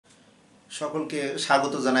সকলকে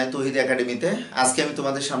স্বাগত জানাই তৌহিদ একাডেমিতে। আজকে আমি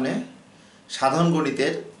তোমাদের সামনে সাধারণ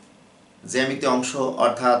গণিতের জ্যামিতি অংশ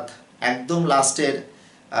অর্থাৎ একদম লাস্টের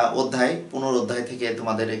অধ্যায় 15 অধ্যায় থেকে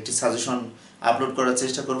তোমাদের একটি সাজেশন আপলোড করার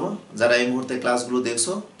চেষ্টা করব। যারা এই মুহূর্তে ক্লাসগুলো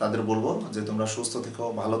দেখছো তাদের বলবো যে তোমরা সুস্থ থেকো,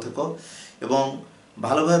 ভালো থেকো এবং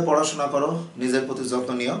ভালোভাবে পড়াশোনা করো, নিজের প্রতি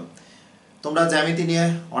যত্ন নিও। তোমরা জ্যামিতি নিয়ে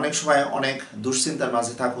অনেক সময় অনেক দুশ্চিন্তার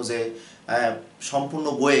মাঝে থাকো যে সম্পূর্ণ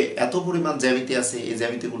বইয়ে এত পরিমাণ জ্যামিতি আছে, এই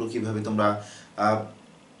জ্যামিতিগুলো কিভাবে তোমরা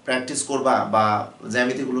প্র্যাকটিস করবা, বা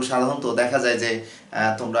জ্যামিতিগুলো সাধারণত দেখা যায় যে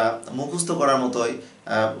তোমরা মুখস্থ করার মতোই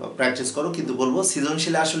প্র্যাকটিস করো। কিন্তু বলবো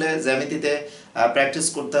সৃজনশীলে আসলে জ্যামিতিতে প্র্যাকটিস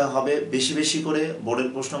করতে হবে বেশি বেশি করে, বোর্ডের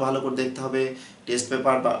প্রশ্ন ভালো করে দেখতে হবে, টেস্ট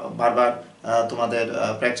পেপার বারবার তোমাদের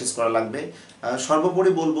প্র্যাকটিস করা লাগবে।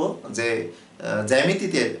 সর্বোপরি বলবো যে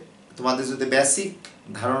জ্যামিতিতে তোমাদের যদি বেসিক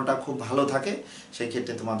ধারণাটা খুব ভালো থাকে সেই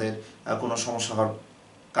ক্ষেত্রে তোমাদের কোনো সমস্যা হওয়ার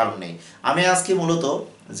কারণ নেই। আমি আজকে মূলত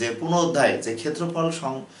যে 15 অধ্যায় যে ক্ষেত্রফল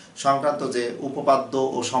সংক্রান্ত যে উপপাদ্য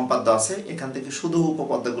ও সম্পাদ্য আছে, এখান থেকে শুধু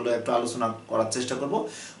উপপাদ্যগুলো একটু আলোচনা করার চেষ্টা করব।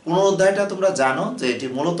 15 অধ্যায়টা তোমরা জানো যে এটি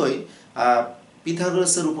মূলতই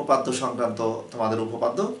পিথাগোরাসের উপপাদ্য সংক্রান্ত তোমাদের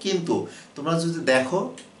উপপাদ্য। কিন্তু তোমরা যদি দেখো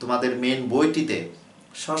তোমাদের মেন বইটিতে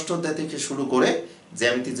ষষ্ঠ অধ্যায় থেকে শুরু করে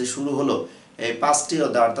জ্যামিতি যে শুরু হলো, এই 5টি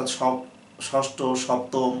অধ্যায় অর্থাৎ ষষ্ঠ,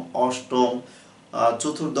 সপ্তম, অষ্টম,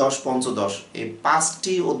 চতুর্দশ, পঞ্চদশ, এই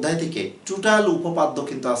 5টি অধ্যায় থেকে টোটাল উপপাদ্য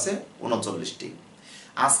কিন্তু আছে 39টি।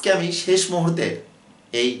 আজকে আমি শেষ মুহূর্তে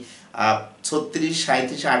এই 36,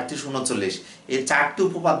 37, 38, 39 এই 4টি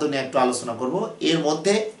উপপাদ্য নিয়ে একটু আলোচনা করব। এর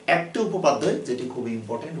মধ্যে একটি উপপাদ্য যেটি খুব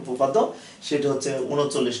ইম্পর্টেন্ট উপপাদ্য, সেটি হচ্ছে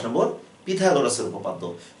 39 নম্বর পিথাগোরাসের উপপাদ্য।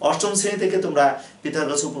 অষ্টম শ্রেণী থেকে তোমরা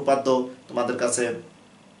পিথাগোরাসের উপপাদ্য তোমাদের কাছে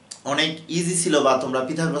অনেক ইজি ছিল, বা তোমরা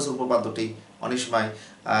পিথাগোরাসের উপপাদ্যটি অনেক সময়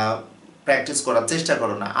প্র্যাকটিস করার চেষ্টা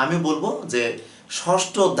করো না। আমি বলবো যে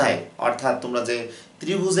ষষ্ঠ অধ্যায় অর্থাৎ তোমরা যে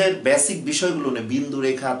ত্রিভুজের বেসিক বিষয়গুলো নিয়ে বিন্দু,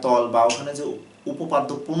 রেখা, তল, বা ওখানে যে উপপাদ্য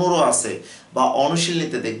 15 আছে, বা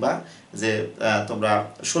অনুশীলনীতে দেখবা যে তোমরা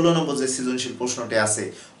 16 নম্বর যে সৃজনশীল প্রশ্নটি আছে,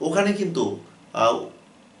 ওখানে কিন্তু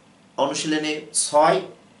অনুশীলনী 6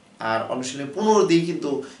 আর অনুশীলনী 15 দিয়ে কিন্তু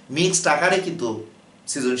মিক্সড আকারে কিন্তু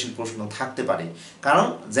সৃজনশীল প্রশ্ন থাকতে পারে। কারণ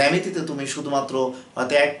জ্যামিতিতে তুমি শুধুমাত্র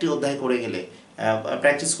হয়তো একটি অধ্যায় করে গেলে,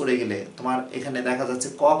 প্র্যাকটিস করে গেলে তোমার এখানে দেখা যাচ্ছে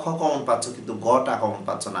ক খ কমন পাচ্ছ, কিন্তু গটা কমন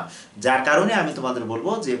পাচ্ছ না। যার কারণে আমি তোমাদের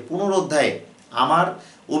বলবো যে 15 অধ্যায়ে আমার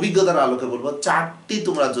অভিজ্ঞতার আলোকে বলবো 4টি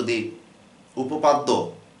তোমরা যদি উপপাদ্য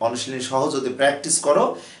অনুশীলনী সহ যদি প্র্যাকটিস করো,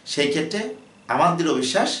 সেই ক্ষেত্রে আমার দৃঢ়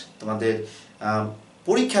বিশ্বাস তোমাদের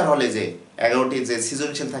পরীক্ষার হলে যে 11টি যে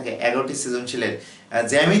সৃজনশীল থাকে, 11টি সৃজনশীলের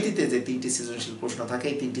জ্যামিতিতে যে 3টি সৃজনশীল প্রশ্ন থাকে,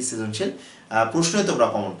 এই 3টি সৃজনশীল প্রশ্নই তোমরা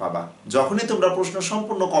কমন পাবা। যখনই তোমরা প্রশ্ন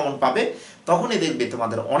সম্পূর্ণ কমন পাবে, তখনই দেখবে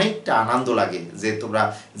তোমাদের অনেকটা আনন্দ লাগে যে তোমরা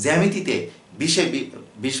জ্যামিতিতে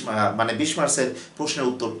 20 মার্কসের প্রশ্নের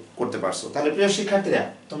উত্তর করতে পারছো। তাহলে প্রিয় শিক্ষার্থীরা,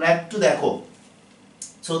 তোমরা একটু দেখো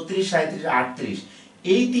 36, 37, 38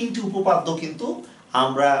 এই 3টি উপপাদ্য কিন্তু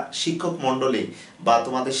আমরা শিক্ষক মণ্ডলী বা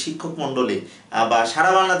তোমাদের শিক্ষক মণ্ডলী বা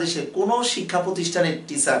সারা বাংলাদেশে কোনো শিক্ষা প্রতিষ্ঠানের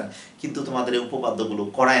টিচার কিন্তু তোমাদের এই উপপাদ্যগুলো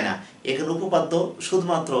করায় না। এখানে উপপাদ্য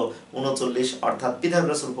শুধুমাত্র 39 অর্থাৎ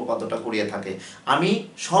পিথাগোরাসের উপপাদ্যটা করিয়ে থাকে। আমি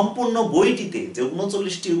সম্পূর্ণ বইটিতে যে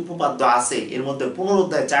 39টি উপপাদ্য আছে, এর মধ্যে 15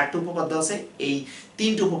 অধ্যায় 4টি উপপাদ্য আছে। এই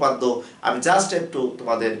 3টি উপপাদ্য আমি জাস্ট একটু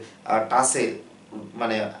তোমাদের টাচে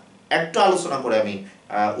মানে একটু আলোচনা করে আমি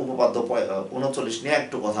উপপাদ্য 39 নিয়ে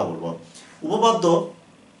একটু কথা বলবো। উপপাদ্য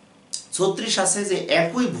 36 আছে যে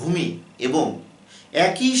একই ভূমি এবং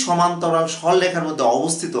একই সমান্তরাল সরলরেখার মধ্যে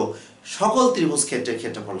অবস্থিত সকল ত্রিভুজ ক্ষেত্রের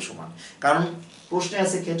ক্ষেত্রফল সমান। কারণ প্রশ্নে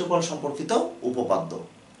আছে ক্ষেত্রফল সম্পর্কিত উপপাদ্য।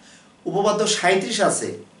 উপপাদ্য 37 আছে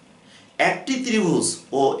একটি ত্রিভুজ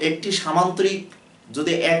ও একটি সামান্তরিক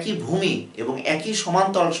যদি একই ভূমি এবং একই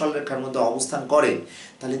সমান্তরাল সরলরেখার মধ্যে অবস্থান করে,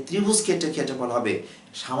 তাহলে ত্রিভুজ ক্ষেত্রের ক্ষেত্রফল হবে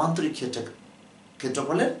সামান্তরিক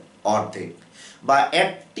ক্ষেত্রফলের অর্ধেক। বা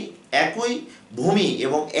একই ভূমি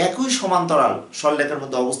এবং একই সমান্তরাল সরলরেখার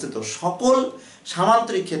মধ্যে অবস্থিত সকল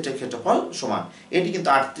সামান্তরিক ক্ষেত্রের ক্ষেত্রফল সমান। এটি কিন্তু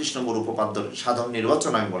 38 নম্বর উপপাদ্যের সাধারণ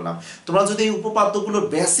নির্বাচন আমি বললাম। তোমরা যদি এই উপপাদ্যগুলোর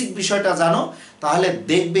বেসিক বিষয়টা জানো, তাহলে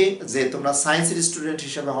দেখবে যে তোমরা সায়েন্সের স্টুডেন্ট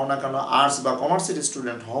হিসেবে হও না কেন, আর্টস বা কমার্সের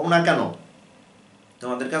স্টুডেন্ট হও না কেন,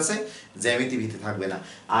 তোমাদের কাছে জ্যামিতি ভীতি থাকবে না।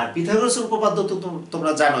 আর পিথাগোরাসের উপপাদ্য তো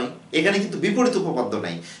তোমরা জানোই, এখানে কিন্তু বিপরীত উপপাদ্য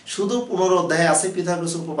নাই, শুধু 15 অধ্যায়ে আছে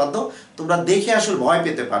পিথাগোরাসের উপপাদ্য। তোমরা দেখে আসলে ভয়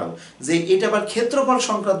পেতে পারো যে এটা আবার ক্ষেত্রফল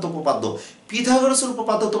সংক্রান্ত উপপাদ্য। পিথাগোরাসের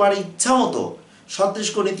উপপাদ্য তোমার ইচ্ছা মতো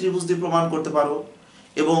সদৃশকোণী ত্রিভুজ দিয়ে প্রমাণ করতে পারো,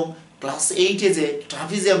 এবং ক্লাস 8-এ যে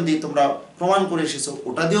ট্রাপিজিয়াম দিয়ে তোমরা প্রমাণ করে এসেছো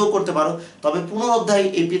ওটা দিয়েও করতে পারো। তবে 15 অধ্যায়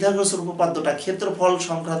এই পিথাগোরাসের উপপাদ্যটা ক্ষেত্রফল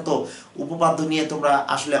সংক্রান্ত উপপাদ্য নিয়ে তোমরা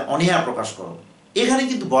আসলে অনীহা প্রকাশ করো। এখানে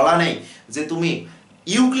কিন্তু বলা নেই যে তুমি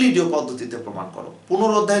ইউক্লিডীয় পদ্ধতিতে প্রমাণ করো।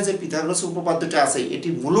 পুনরুদ্ধায় যে পিথাগোরাসের উপপাদ্যটি আছে এটি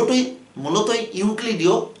মূলত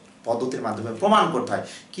ইউক্লিডীয় পদ্ধতির মাধ্যমে প্রমাণ করতে হয়,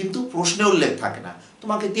 কিন্তু প্রশ্নে উল্লেখ থাকে না।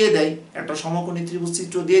 তোমাকে দিয়ে দেয় একটা সমকোণী ত্রিভুজ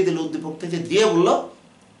চিত্র দিয়ে দিল উদ্দীপক থেকে, দিয়ে বললো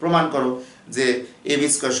প্রমাণ করো যে ab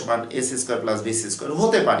স্কয়ার সমান ac square plus bc square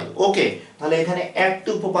হতে পারে। ওকে, তাহলে এখানে একটি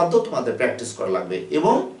উপপাদ্য তোমাদের প্র্যাকটিস করা লাগবে।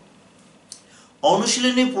 এবং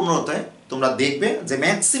অনুশীলনী পুনরুদ্ধায় তোমরা দেখবে যে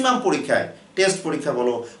ম্যাক্সিমাম পরীক্ষায়, টেস্ট পরীক্ষা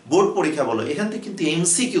বলো, বোর্ড পরীক্ষা বলো, এখান থেকে কিন্তু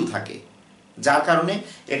এমসিকিউ থাকে। যার কারণে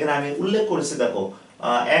এখানে আমি উল্লেখ করেছি, দেখো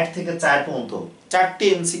 1 থেকে 4 পর্যন্ত 4টি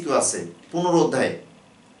এমসিকিউ আছে পুনরুদ্ধায়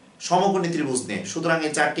সমকোণী ত্রিভুজ নিয়ে। সুতরাং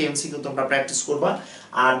এই 4টি এমসিকিউ তোমরা প্র্যাকটিস করবা।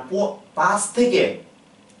 আর 5 থেকে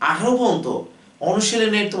 18 পর্যন্ত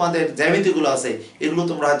অনুশীলনের তোমাদের জ্যামিতিগুলো আছে, এগুলো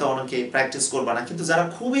তোমরা হয়তো অনেকে প্র্যাকটিস করবা না, কিন্তু যারা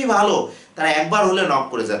খুবই ভালো তারা একবার হলে নক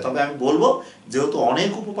করে যায়। তবে আমি বলবো যেহেতু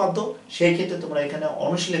অনেক উপপাদ্য, সেই ক্ষেত্রে তোমরা এখানে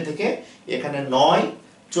অনুশীলন থেকে এখানে 9,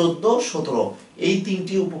 14, 17 এই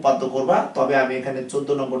 3টি উপপাদ্য করবা। তবে আমি এখানে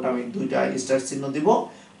 14 নম্বরটা আমি 2টা স্টার চিহ্ন দিব,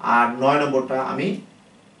 আর 9 নম্বরটা আমি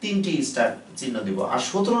 3টি স্টার চিহ্ন দিব, আর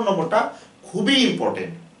 17 নম্বরটা খুবই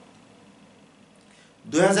ইম্পর্টেন্ট।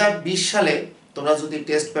 2020 সালে তোমরা যদি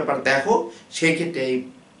টেস্ট পেপার দেখো, সেই ক্ষেত্রে এই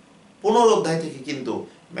পুনরুদ্ধায় থেকে কিন্তু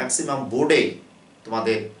ম্যাক্সিমাম বোর্ডে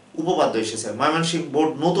তোমাদের উপপাদ্য এসেছে। ময়মনসিংহ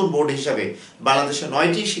বোর্ড নতুন বোর্ড হিসাবে বাংলাদেশের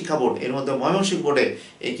 9টি শিক্ষা বোর্ড, এর মধ্যে ময়মনসিংহ বোর্ডে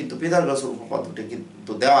এই কিন্তু পিথাগোরাসের উপপাদ্যটি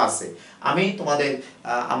কিন্তু দেওয়া আছে। আমি তোমাদের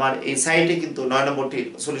আমার এই সাইটে কিন্তু 9 নম্বরটি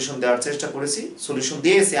সলিউশন দেওয়ার চেষ্টা করেছি, সলিউশন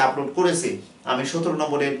দিয়েছি, আপলোড করেছি। আমি 17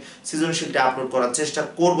 নম্বরের সৃজনশীলটা আপলোড করার চেষ্টা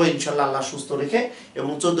করব ইনশাল্লাহ, আল্লাহ সুস্থ রেখে।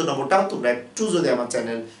 এবং 14 নম্বরটাও তোমরা একটু যদি আমার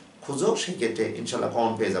চ্যানেল খুঁজো, সেই ক্ষেত্রে ইনশাল্লাহ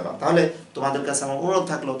কমন পেয়ে যাবা। তাহলে তোমাদের কাছে আমার অনুরোধ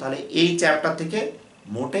থাকলো, তাহলে এই চ্যাপ্টার থেকে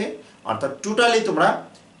মোটে অর্থাৎ টোটালি তোমরা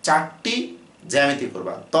 4টি জ্যামিতি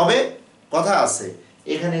করবা। তবে কথা আছে,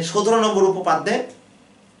 এখানে 17 নম্বর উপপাদ্যে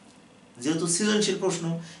যেহেতু সৃজনশীল প্রশ্ন,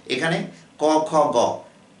 এখানে ক খ গ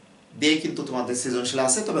দিয়ে কিন্তু তোমাদের সৃজনশীল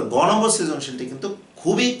আছে। তবে গ নম্বর সৃজনশীলটি কিন্তু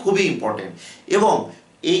খুবই ইম্পর্টেন্ট। এবং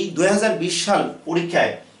এই 2020 সাল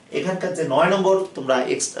পরীক্ষায় এখানকার যে 9 নম্বর তোমরা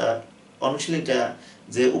অনুশীলনীটা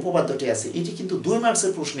যে উপপাদ্যটি আছে, এটি কিন্তু 2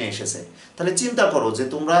 মার্কসের প্রশ্নে এসেছে। তাহলে চিন্তা করো যে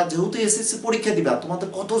তোমরা যেহেতু এসএসসি পরীক্ষা দিবা, তোমাদের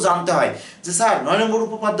কত জানতে হয় যে স্যার 9 নম্বর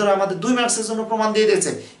উপপাদ্যরা আমাদের 2 মার্কসের জন্য প্রমাণ দিয়ে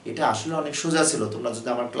দিয়েছে। এটা আসলে অনেক সোজা ছিল। তোমরা যদি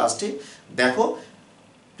আমার ক্লাসটি দেখো,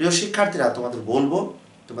 প্রিয় শিক্ষার্থীরা, তোমাদের বলবো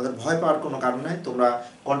তোমাদের ভয় পাওয়ার কোনো কারণ নাই। তোমরা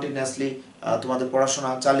কন্টিনিউয়াসলি তোমাদের পড়াশোনা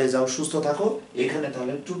চালিয়ে যাও, সুস্থ থাকো। এখানে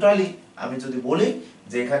তাহলে টোটালি আমি যদি বলি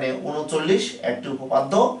যে এখানে 39 একটি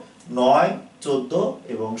উপপাদ্য, 9, 14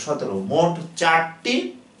 এবং 17 মোট 4টি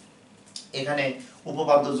এখানে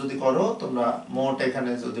উপপাদ্য যদি করো তোমরা, মোট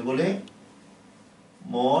এখানে যদি বলি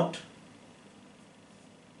মোট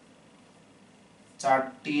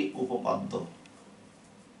 4টি উপপাদ্য।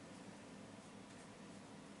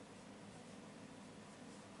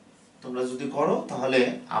 তোমরা যদি করো তাহলে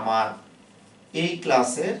আমার এই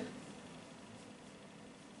ক্লাসের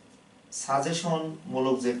সাজেশন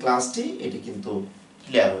মূলক যে ক্লাসটি, এটি কিন্তু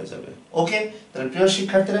ক্লিয়ার হয়ে যাবে। ওকে, তাহলে প্রিয়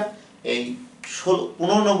শিক্ষার্থীরা, এই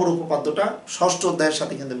 15 নম্বর উপপাদ্যটা 6ষ্ঠ অধ্যায়ের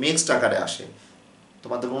সাথে কিন্তু মিক্সড আকারে আসে।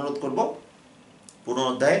 তোমাদের অনুরোধ করব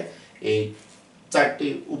পুনরুদ্ধায় এই 4টি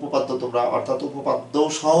উপপাদ্য তোমরা, অর্থাৎ উপপাদ্য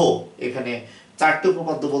সহ এখানে 4টি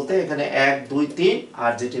উপপাদ্য বলতে এখানে 1, 2, 3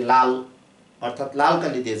 আর যেটি লাল অর্থাৎ লাল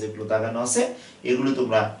কালি দিয়ে যেগুলো দাগানো আছে, এগুলো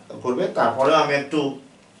তোমরা করবে। তারপরেও আমি একটু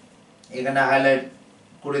এখানে হাইলাইট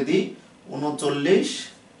করে দিই, 39,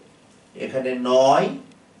 এখানে 9,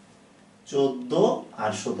 14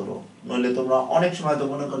 আর 17। নইলে তোমরা অনেক সময় তো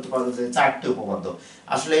মনে করতে পারো যে 4টি উপপাদ্য।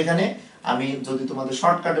 আসলে এখানে আমি যদি তোমাদের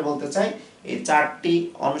শর্টকাটে বলতে চাই, এই 4টি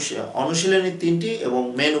অনুশীলনী 3টি এবং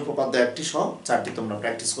মেন উপপাদ্য 1টি সহ 4টি তোমরা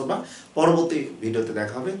প্র্যাকটিস করবা। পরবর্তী ভিডিওতে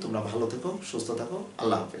দেখা হবে। তোমরা ভালো থেকো, সুস্থ থাকো,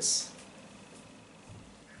 আল্লাহ হাফেজ।